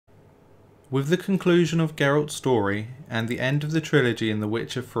With the conclusion of Geralt's story and the end of the trilogy in The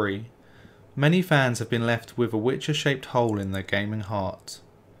Witcher 3, many fans have been left with a Witcher-shaped hole in their gaming heart.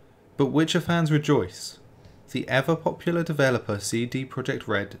 But Witcher fans rejoice. The ever-popular developer CD Projekt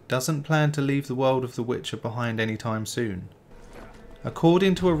Red doesn't plan to leave the world of The Witcher behind anytime soon.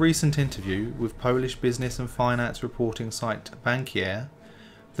 According to a recent interview with Polish business and finance reporting site Bankier,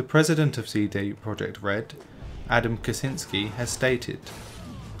 the president of CD Projekt Red, Adam Kaczynski, has stated,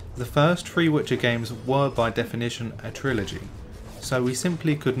 "The first 3 Witcher games were by definition a trilogy, so we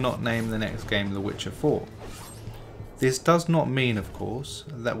simply could not name the next game The Witcher 4. This does not mean, of course,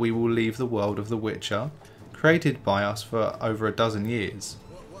 that we will leave the world of The Witcher, created by us for over a dozen years.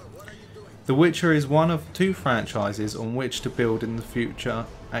 The Witcher is one of 2 franchises on which to build in the future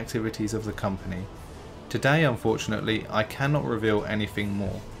activities of the company. Today, unfortunately, I cannot reveal anything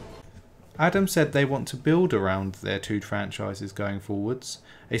more." Adam said they want to build around their 2 franchises going forwards,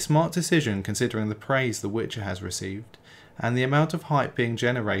 a smart decision considering the praise The Witcher has received, and the amount of hype being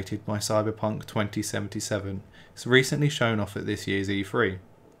generated by Cyberpunk 2077 is recently shown off at this year's E3.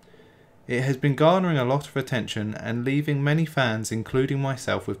 It has been garnering a lot of attention and leaving many fans, including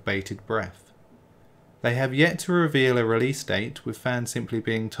myself, with bated breath. They have yet to reveal a release date, with fans simply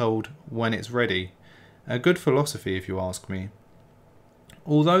being told when it's ready. A good philosophy if you ask me.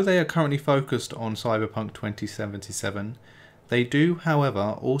 Although they are currently focused on Cyberpunk 2077, they do,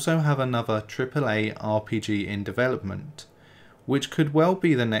 however, also have another AAA RPG in development, which could well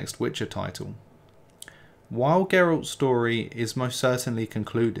be the next Witcher title. While Geralt's story is most certainly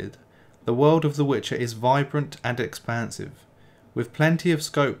concluded, the world of The Witcher is vibrant and expansive, with plenty of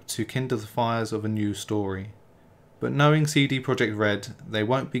scope to kindle the fires of a new story. But knowing CD Projekt Red, they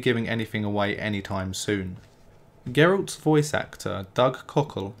won't be giving anything away anytime soon. Geralt's voice actor, Doug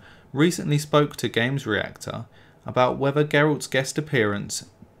Cockle, recently spoke to Games Reactor about whether Geralt's guest appearance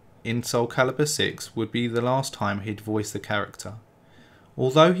in Soul Calibur 6 would be the last time he'd voice the character.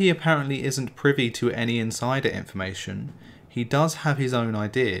 Although he apparently isn't privy to any insider information, he does have his own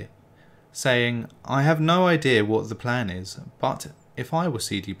idea, saying, "I have no idea what the plan is, but if I were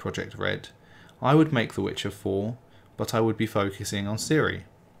CD Projekt Red, I would make The Witcher 4, but I would be focusing on Ciri.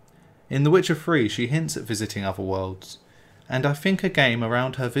 In The Witcher 3 she hints at visiting other worlds, and I think a game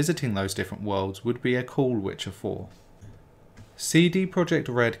around her visiting those different worlds would be a cool Witcher 4. CD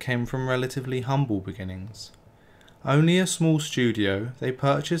Projekt Red came from relatively humble beginnings. Only a small studio, they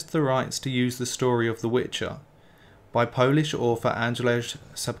purchased the rights to use the story of The Witcher by Polish author Andrzej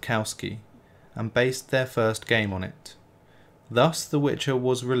Sapkowski and based their first game on it. Thus The Witcher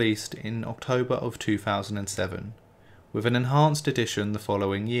was released in October of 2007, with an enhanced edition the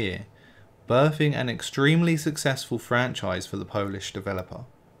following year, birthing an extremely successful franchise for the Polish developer.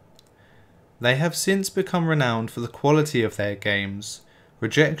 They have since become renowned for the quality of their games,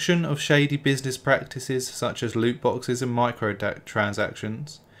 rejection of shady business practices such as loot boxes and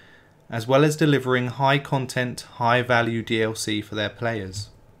microtransactions, as well as delivering high content, high value DLC for their players.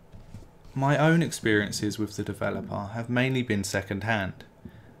 My own experiences with the developer have mainly been second hand,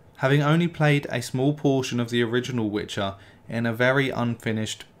 having only played a small portion of the original Witcher in a very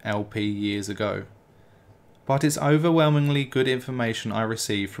unfinished LP years ago. But it's overwhelmingly good information I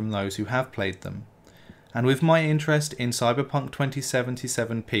receive from those who have played them, and with my interest in Cyberpunk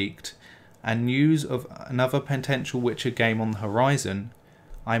 2077 peaked, and news of another potential Witcher game on the horizon,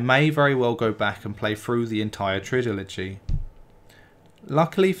 I may very well go back and play through the entire trilogy.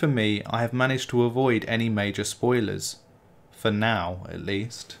 Luckily for me, I have managed to avoid any major spoilers, for now at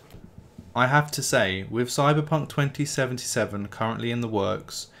least. I have to say, with Cyberpunk 2077 currently in the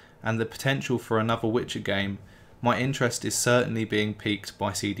works, and the potential for another Witcher game, my interest is certainly being piqued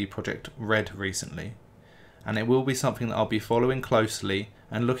by CD Projekt Red recently, and it will be something that I'll be following closely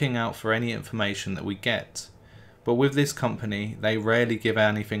and looking out for any information that we get. But with this company, they rarely give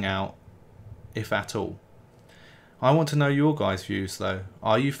anything out, if at all. I want to know your guys' views though.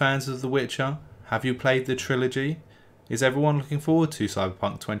 Are you fans of The Witcher? Have you played the trilogy? Is everyone looking forward to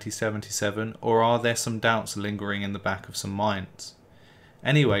Cyberpunk 2077, or are there some doubts lingering in the back of some minds?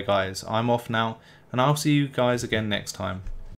 Anyway guys, I'm off now, and I'll see you guys again next time.